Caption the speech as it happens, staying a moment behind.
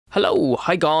Hello,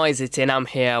 hi guys, it's Inam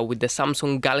here with the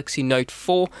Samsung Galaxy Note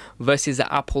 4 versus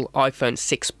the Apple iPhone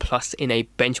 6 Plus in a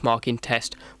benchmarking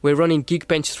test. We're running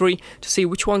Geekbench 3 to see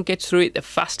which one gets through it the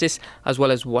fastest as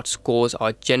well as what scores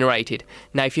are generated.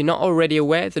 Now if you're not already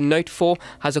aware, the Note 4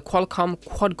 has a Qualcomm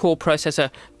quad-core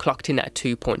processor clocked in at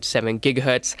 2.7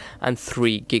 GHz and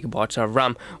 3 GB of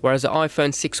RAM, whereas the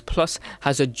iPhone 6 Plus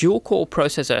has a dual-core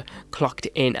processor clocked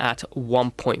in at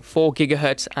 1.4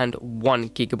 GHz and 1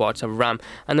 GB of RAM.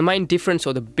 And the main difference,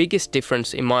 or the biggest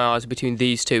difference in my eyes between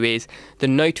these two, is the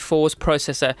Note 4's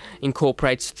processor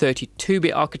incorporates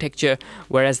 32-bit architecture,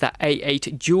 whereas the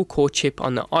A8 dual-core chip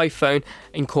on the iPhone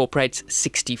incorporates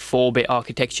 64-bit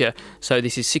architecture. So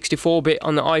this is 64-bit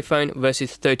on the iPhone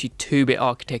versus 32-bit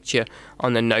architecture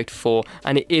on the Note 4.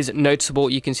 And it is noticeable,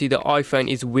 you can see the iPhone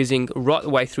is whizzing right the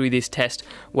way through this test,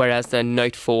 whereas the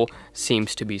Note 4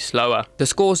 seems to be slower. The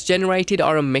scores generated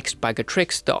are a mixed bag of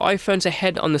tricks. The iPhone's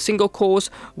ahead on the single cores,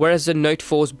 whereas the Note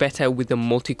 4 is better with the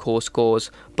multi-core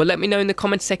scores. But let me know in the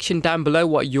comment section down below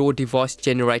what your device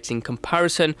generates in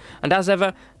comparison. And as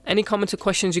ever, any comments or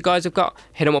questions you guys have got,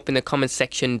 hit them up in the comment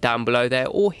section down below there,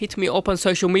 or hit me up on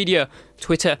social media,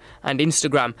 Twitter and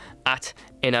Instagram at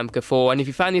InamGafoor. And if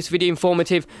you found this video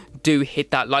informative, do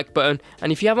hit that like button.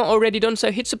 And if you haven't already done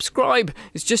so, hit subscribe.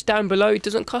 It's just down below. It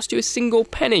doesn't cost you a single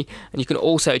penny. And you can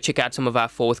also check out some of our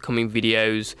forthcoming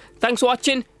videos. Thanks for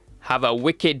watching. Have a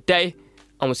wicked day.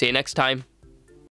 And we'll see you next time.